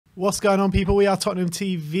What's going on, people? We are Tottenham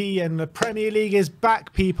TV and the Premier League is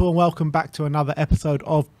back, people, and welcome back to another episode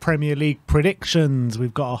of Premier League Predictions.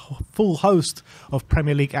 We've got a full host of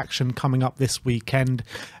Premier League action coming up this weekend,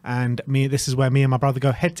 and this is where me and my brother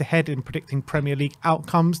go head-to-head in predicting Premier League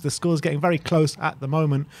outcomes. The score's getting very close at the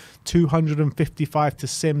moment, 255 to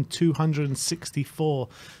Sim, 264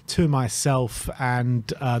 to myself, and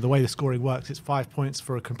the way the scoring works, it's 5 points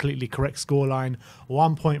for a completely correct scoreline,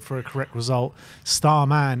 1 point for a correct result. Star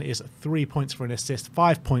man is 3 points for an assist,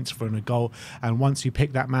 5 points for a goal, and once you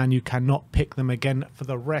pick that man, you cannot pick them again for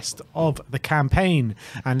the rest of the campaign.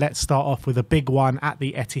 And let's start off with a big one at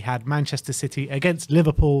the Etihad, Manchester City against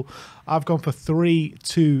Liverpool. I've gone for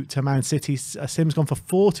 3-2 to Man City. Sim's gone for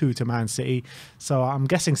 4-2 to Man City, so I'm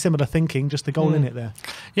guessing similar thinking, just a goal in it there.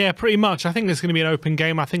 Yeah, pretty much. I think it's going to be an open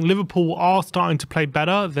game. I think Liverpool are starting to play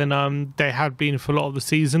better than they had been for a lot of the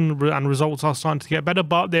season, and results are starting to get better,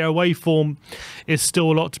 but their away form is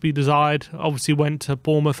still a lot to be desired. Obviously went to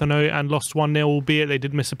Bournemouth, I know, and lost 1-0, albeit they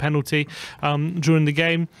did miss a penalty during the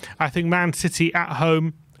game. I think Man City at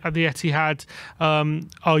home at the Etihad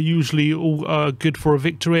are usually all good for a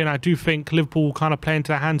victory, and I do think Liverpool will kind of play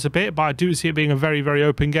into their hands a bit, but I do see it being a very, very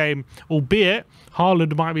open game, albeit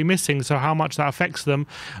Haaland might be missing, so how much that affects them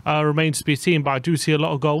remains to be seen, but I do see a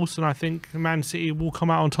lot of goals, and I think Man City will come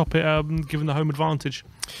out on top given the home advantage.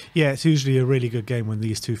 Yeah, it's usually a really good game when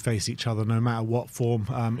these two face each other, no matter what form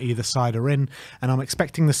either side are in. And I'm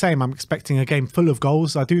expecting the same. I'm expecting a game full of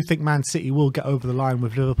goals. I do think Man City will get over the line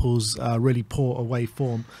with Liverpool's really poor away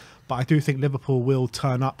form. But I do think Liverpool will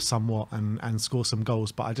turn up somewhat and score some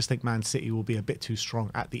goals. But I just think Man City will be a bit too strong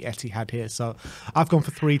at the Etihad here. So I've gone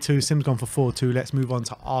for 3-2. Sim's gone for 4-2. Let's move on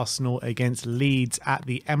to Arsenal against Leeds at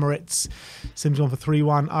the Emirates. Sim's gone for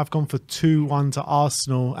 3-1. I've gone for 2-1 to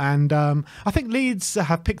Arsenal. And I think Leeds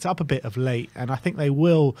have picked up a bit of late. And I think they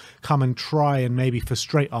will come and try and maybe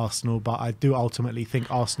frustrate Arsenal. But I do ultimately think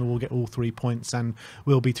Arsenal will get all 3 points and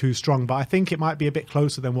will be too strong. But I think it might be a bit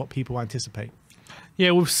closer than what people anticipate.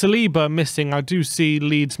 Yeah, with Saliba missing, I do see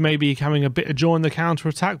Leeds maybe having a bit of joy in the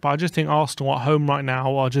counter-attack, but I just think Arsenal at home right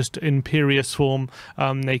now are just in imperious form.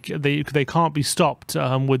 They can't be stopped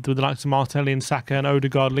with the likes of Martinelli and Saka and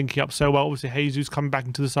Odegaard linking up so well. Obviously, Jesus coming back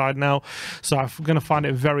into the side now, so I'm going to find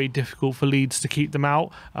it very difficult for Leeds to keep them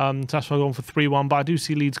out. So that's why I'm going for 3-1, but I do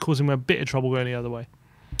see Leeds causing them a bit of trouble going the other way.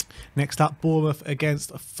 Next up, Bournemouth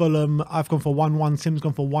against Fulham. I've gone for 1-1. Sim's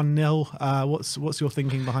gone for 1-0. What's your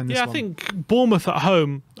thinking behind this one? I think Bournemouth at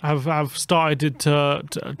home have started to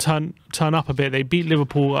turn up a bit. They beat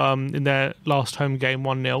Liverpool in their last home game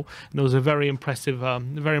 1-0, and it was a very impressive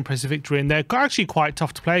victory. And they're actually quite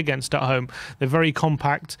tough to play against at home. They're very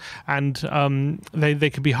compact, and they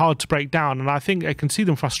can be hard to break down. And I think I can see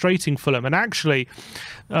them frustrating Fulham. And actually,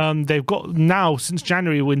 they've got now since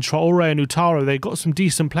January with Traore and Utara, they've got some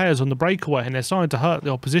decent players on the breakaway, and they're starting to hurt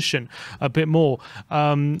the opposition a bit more.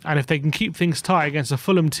 And if they can keep things tight against a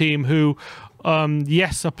Fulham team who,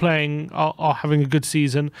 yes, are having a good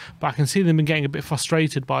season, but I can see them getting a bit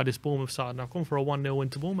frustrated by this Bournemouth side. And I've gone for a 1-0 win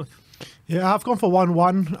to Bournemouth. Yeah, I've gone for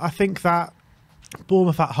 1-1. I think that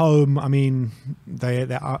Bournemouth at home, I mean,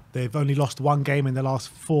 they've only lost one game in the last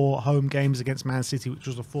 4 home games against Man City, which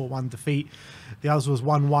was a 4-1 defeat. The others was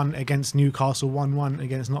 1-1 against Newcastle, 1-1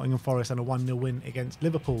 against Nottingham Forest, and a 1-0 win against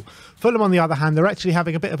Liverpool. Fulham, on the other hand, they're actually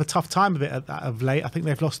having a bit of a tough time of late. I think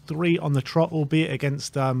they've lost 3 on the trot, albeit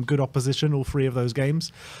against good opposition, all 3 of those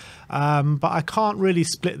games. But I can't really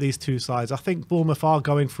split these two sides. I think Bournemouth are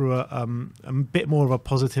going through a bit more of a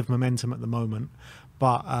positive momentum at the moment.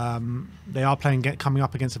 But they are coming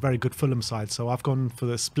up against a very good Fulham side. So I've gone for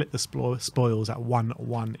the split the spoils at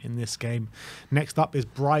 1-1 in this game. Next up is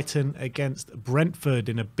Brighton against Brentford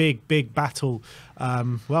in a big, big battle.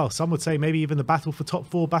 Well, some would say maybe even the battle for top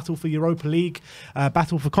 4, battle for Europa League,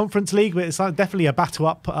 battle for Conference League. But it's definitely a battle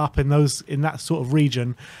up in that sort of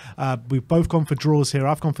region. We've both gone for draws here.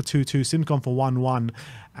 I've gone for 2-2. Sim's gone for 1-1.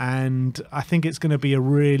 And I think it's going to be a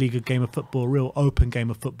really good game of football, a real open game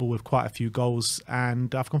of football with quite a few goals.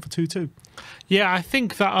 And I've gone for 2-2. Yeah, I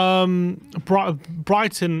think that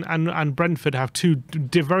Brighton and Brentford have 2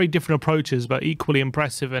 very different approaches, but equally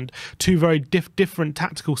impressive, and 2 very different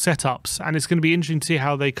tactical setups. And it's going to be interesting to see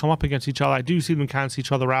how they come up against each other. I do see them cancel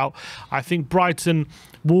each other out. I think Brighton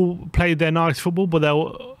will play their nice football, but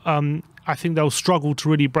I think they'll struggle to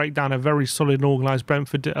really break down a very solid and organised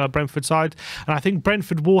Brentford side. And I think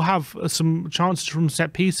Brentford will have some chances from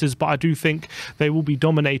set pieces, but I do think they will be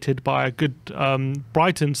dominated by a good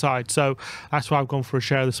Brighton side. So that's why I've gone for a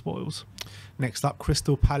share of the spoils. Next up,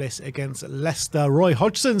 Crystal Palace against Leicester. Roy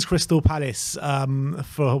Hodgson's Crystal Palace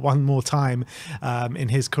for one more time in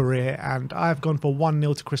his career. And I've gone for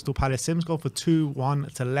 1-0 to Crystal Palace. Sim's gone for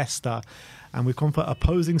 2-1 to Leicester. And we've gone for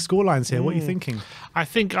opposing scorelines here. What are you thinking?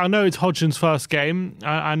 I know it's Hodgson's first game.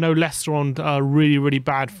 I know Leicester on really, really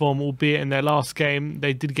bad form, albeit in their last game.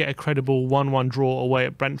 They did get a credible 1-1 draw away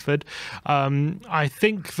at Brentford. I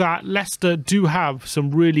think that Leicester do have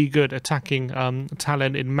some really good attacking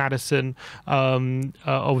talent in Maddison.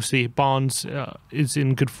 Obviously, Barnes is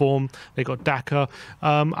in good form. They got Daka.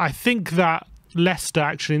 I think that Leicester,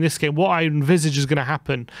 actually, in this game, what I envisage is going to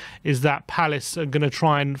happen is that Palace are going to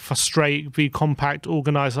try and frustrate, be compact,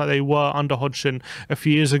 organised like they were under Hodgson a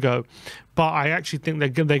few years ago. But I actually think they're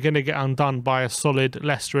going to get undone by a solid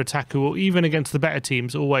Leicester attack, who will, even against the better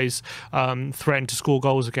teams, always threaten to score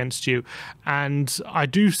goals against you. And I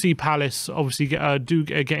do see Palace obviously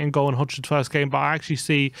getting a goal in Hodgson's first game, but I actually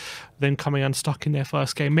see them coming unstuck in their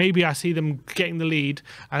first game. Maybe I see them getting the lead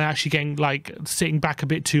and actually getting sitting back a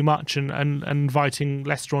bit too much and inviting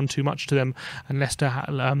Leicester on too much to them, and Leicester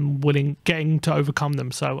getting to overcome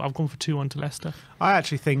them. So I've gone for 2-1 to Leicester. I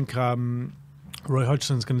actually think Roy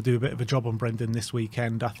Hodgson's going to do a bit of a job on Brendan this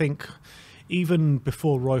weekend. I think even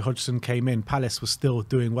before Roy Hodgson came in, Palace was still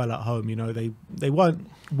doing well at home. You know, they weren't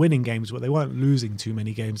winning games, but they weren't losing too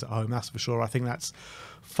many games at home, that's for sure. I think that's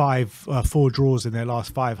 4 draws in their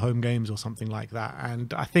last 5 home games or something like that.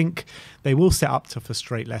 And I think they will set up to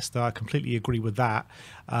frustrate Leicester. I completely agree with that.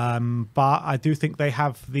 But I do think they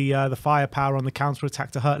have the firepower on the counter-attack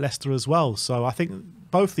to hurt Leicester as well. So I think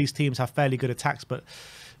both these teams have fairly good attacks, but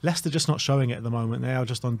Leicester just not showing it at the moment. They are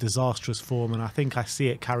just on disastrous form, and I think I see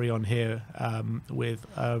it carry on here with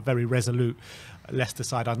a very resolute Leicester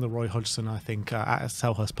side under Roy Hodgson, I think, at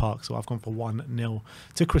Selhurst Park. So I've gone for 1-0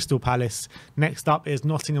 to Crystal Palace. Next up is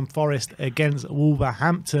Nottingham Forest against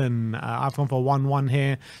Wolverhampton. I've gone for 1-1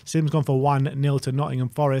 here. Sim's gone for 1-0 to Nottingham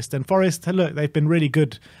Forest. And Forest, look, they've been really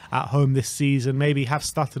good at home this season, maybe have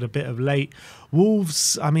stuttered a bit of late.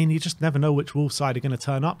 Wolves, I mean, you just never know which Wolves side are going to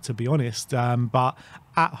turn up, to be honest. But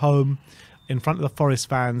at home, in front of the Forest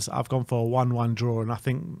fans, I've gone for a 1-1 draw, and I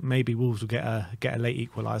think maybe Wolves will get a late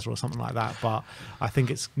equaliser or something like that. But I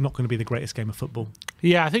think it's not going to be the greatest game of football.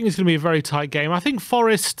 Yeah, I think it's going to be a very tight game. I think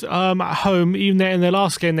Forest at home, even in their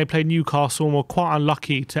last game, they played Newcastle and were quite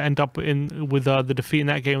unlucky to end up with the defeat in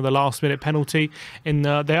that game with the last-minute penalty. They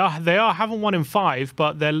haven't won in 5,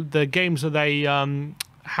 but the games that they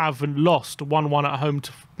haven't lost, 1-1 at home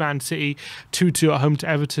to Man City, 2-2 at home to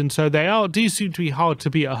Everton. So do seem to be hard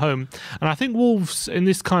to beat at home. And I think Wolves in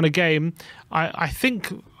this kind of game, I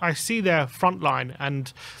think I see their front line,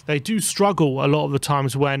 and they do struggle a lot of the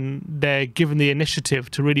times when they're given the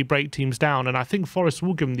initiative to really break teams down. And I think Forest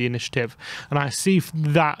will give them the initiative. And I see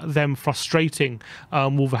them frustrating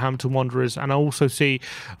Wolverhampton Wanderers. And I also see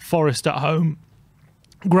Forest at home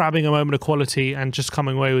grabbing a moment of quality and just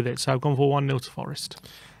coming away with it. So I've gone for 1-0 to Forest.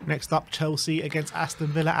 Next up, Chelsea against Aston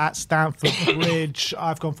Villa at Stamford Bridge.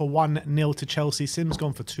 I've gone for 1-0 to Chelsea. Sim's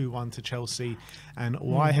gone for 2-1 to Chelsea. And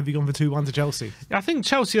why have you gone for 2-1 to Chelsea? I think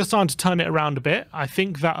Chelsea are starting to turn it around a bit. I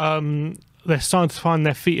think that they're starting to find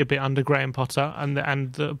their feet a bit under Graham Potter, and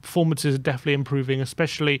the performances are definitely improving,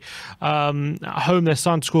 especially at home. They're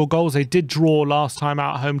starting to score goals. They did draw last time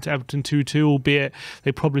out at home to Everton 2-2, albeit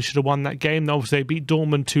they probably should have won that game. Obviously, they beat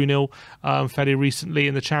Dortmund 2-0 fairly recently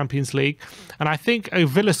in the Champions League. And I think a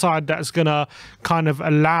Villa side that's going to kind of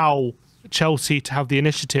allow Chelsea to have the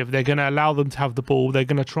initiative. They're going to allow them to have the ball. They're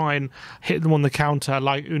going to try and hit them on the counter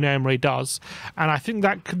like Unai Emery does. And I think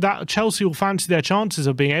that Chelsea will fancy their chances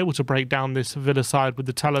of being able to break down this Villa side with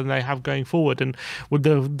the talent they have going forward, and with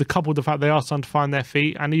the couple with the fact they are starting to find their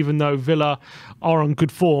feet. And even though Villa are on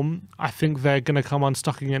good form, I think they're going to come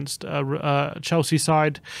unstuck against a Chelsea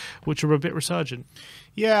side which are a bit resurgent.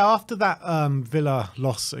 Yeah, after that Villa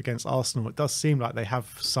loss against Arsenal, it does seem like they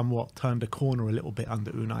have somewhat turned a corner a little bit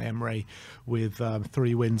under Unai Emery, with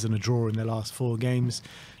 3 wins and a draw in their last 4 games.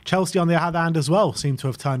 Chelsea, on the other hand, as well, seem to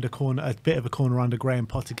have turned a bit of a corner under Graham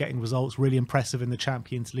Potter, getting results really impressive in the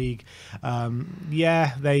Champions League.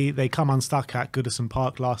 Yeah, they come unstuck at Goodison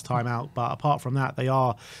Park last time out, but apart from that, they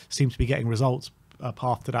seem to be getting results up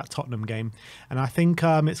after that Tottenham game. And I think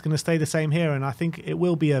it's going to stay the same here, and I think it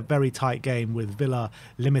will be a very tight game with Villa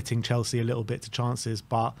limiting Chelsea a little bit to chances,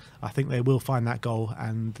 but I think they will find that goal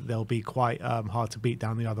and they'll be quite hard to beat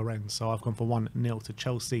down the other end. So I've gone for 1-0 to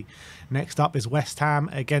Chelsea. Next up is West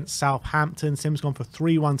Ham against Southampton. Sim's gone for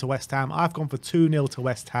 3-1 to West Ham. I've gone for 2-0 to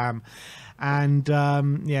West Ham. And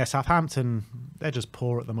yeah, Southampton, they're just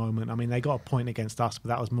poor at the moment. I mean, they got a point against us, but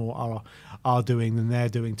that was more our doing than their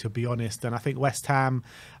doing, to be honest. And I think West Ham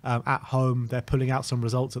at home, they're pulling out some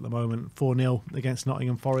results at the moment. 4-0 against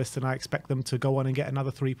Nottingham Forest, and I expect them to go on and get another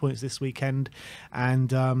 3 points this weekend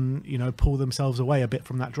and, you know, pull themselves away a bit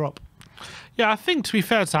from that drop. Yeah, I think to be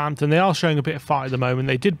fair to Southampton, they are showing a bit of fight at the moment.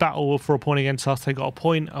 They did battle for a point against us. They got a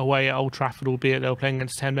point away at Old Trafford, albeit they were playing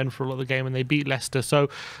against 10 men for a lot of the game, and they beat Leicester. So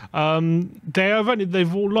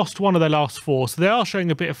they've all lost one of their last 4. So they are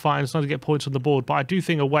showing a bit of fight and starting to get points on the board. But I do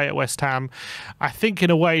think away at West Ham, I think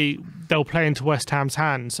in a way they'll play into West Ham's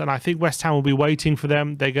hands, and I think West Ham will be waiting for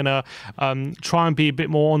them. They're going to try and be a bit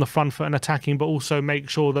more on the front foot and attacking, but also make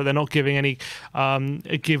sure that they're not giving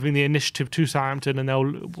giving the initiative to Southampton,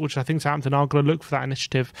 and which I think Southampton are going to look for that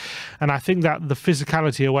initiative. And I think that the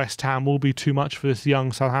physicality of West Ham will be too much for this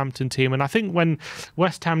young Southampton team. And I think when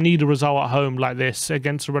West Ham need a result at home like this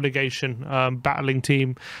against a relegation battling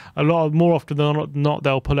team, more often than not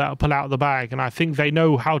they'll pull out the bag. And I think they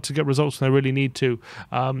know how to get results when they really need to.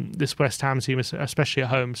 This West Ham team, especially at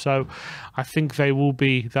home. So I think they will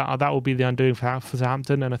be that will be the undoing for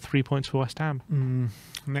Southampton, and 3 points for West Ham.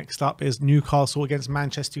 Next up is Newcastle against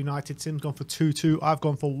Manchester United. Tim's gone for 2-2. I've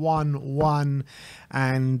gone for 1-1.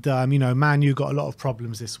 And, you know, Man U got a lot of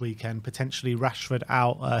problems this weekend. Potentially Rashford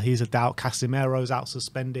out. He's a doubt. Casemiro's out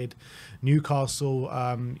suspended. Newcastle,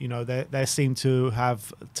 you know, they seem to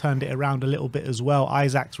have turned it around a little bit as well.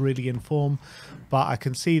 Isaac's really in form. But I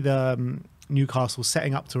can see the Newcastle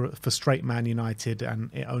setting up for straight Man United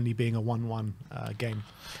and it only being a 1-1 game.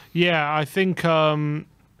 Yeah, I think... one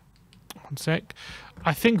sec.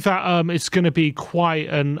 I think that it's going to be quite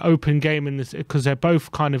an open game in this, because they're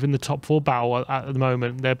both kind of in the top 4 battle at the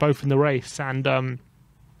moment. They're both in the race, and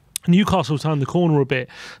Newcastle turned the corner a bit,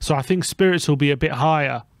 so I think spirits will be a bit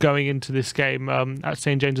higher going into this game at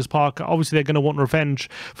St James's Park. Obviously, they're going to want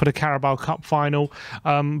revenge for the Carabao Cup final,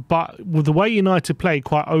 but with the way United play,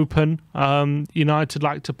 quite open. United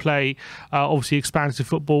like to play obviously expansive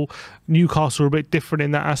football. Newcastle are a bit different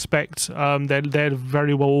in that aspect. They're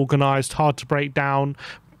very well organised, hard to break down,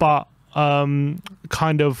 but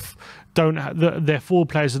kind of don't. Their 4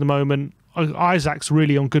 players at the moment. Isaac's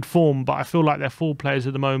really on good form, but I feel like their 4 players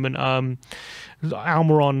at the moment,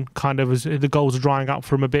 Almiron kind of, as the goals are drying up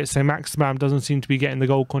for him a bit. So Maximan doesn't seem to be getting the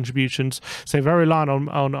goal contributions. So very reliant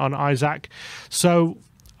on Isaac. So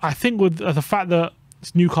I think with the fact that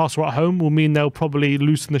Newcastle at home will mean they'll probably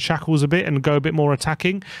loosen the shackles a bit and go a bit more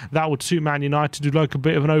attacking. That would suit Man United to like a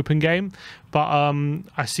bit of an open game. But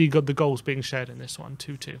I see the goals being shared in this one,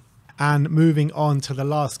 2-2. And moving on to the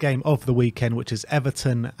last game of the weekend, which is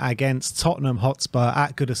Everton against Tottenham Hotspur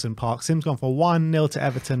at Goodison Park. Sim's gone for 1-0 to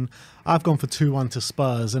Everton. I've gone for 2-1 to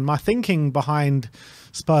Spurs. And my thinking behind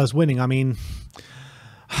Spurs winning, I mean,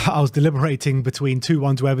 I was deliberating between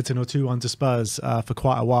 2-1 to Everton or 2-1 to Spurs for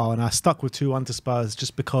quite a while, and I stuck with 2-1 to Spurs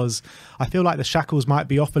just because I feel like the shackles might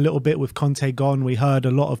be off a little bit with Conte gone. We heard a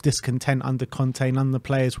lot of discontent under Conte, none of the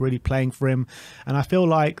players really playing for him, and I feel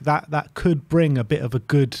like that could bring a bit of a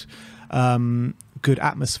good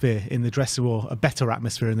atmosphere in the dressing room, or a better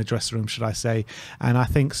atmosphere in the dressing room, should I say. And I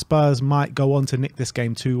think Spurs might go on to nick this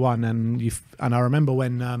game 2-1. And I remember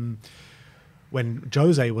when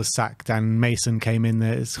Jose was sacked and Mason came in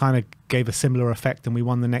there, it kind of gave a similar effect and we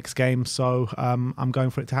won the next game. So I'm going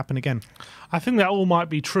for it to happen again. I think that all might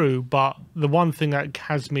be true, but the one thing that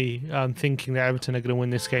has me thinking that Everton are going to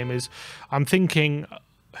win this game is I'm thinking,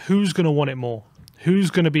 who's going to want it more?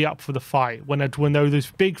 Who's going to be up for the fight when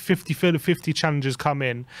those big 50-50 challenges come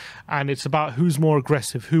in, and it's about who's more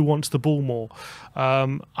aggressive, who wants the ball more.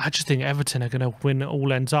 I just think Everton are going to win. It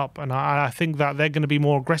all ends up, and I think that they're going to be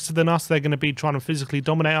more aggressive than us. They're going to be trying to physically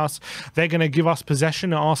dominate us. They're going to give us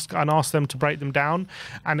possession and ask them to break them down.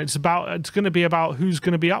 And it's going to be about who's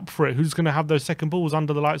going to be up for it, who's going to have those second balls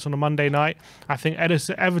under the lights on a Monday night. I think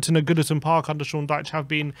Everton at Goodison Park under Sean Dyche have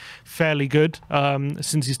been fairly good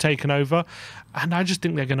since he's taken over. And I just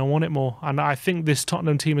think they're going to want it more. And I think this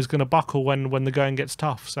Tottenham team is going to buckle when the going gets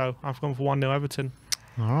tough. So I've gone for 1-0 Everton.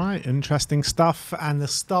 All right, interesting stuff. And the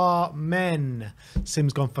star men,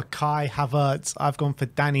 Sim's gone for Kai Havertz. I've gone for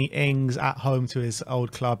Danny Ings at home to his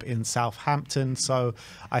old club in Southampton. So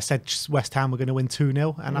I said West Ham were going to win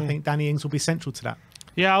 2-0, and I think Danny Ings will be central to that.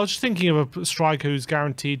 Yeah, I was just thinking of a striker who's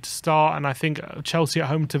guaranteed to start, and I think Chelsea at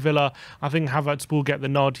home to Villa, I think Havertz will get the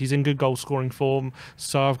nod. He's in good goal-scoring form,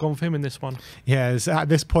 so I've gone for him in this one. Yeah, at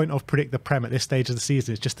this point of Predict the Prem, at this stage of the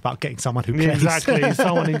season, it's just about getting someone who plays. Yeah, exactly,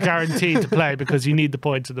 someone who's guaranteed to play because you need the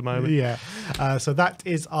points at the moment. Yeah, so that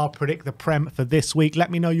is our Predict the Prem for this week.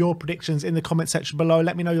 Let me know your predictions in the comment section below.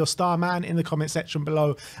 Let me know your star man in the comment section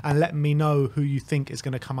below, and let me know who you think is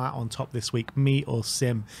going to come out on top this week, me or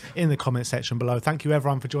Sim, in the comment section below. Thank you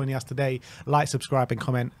everyone for joining us today. Like, subscribe and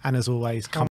comment, and as always, come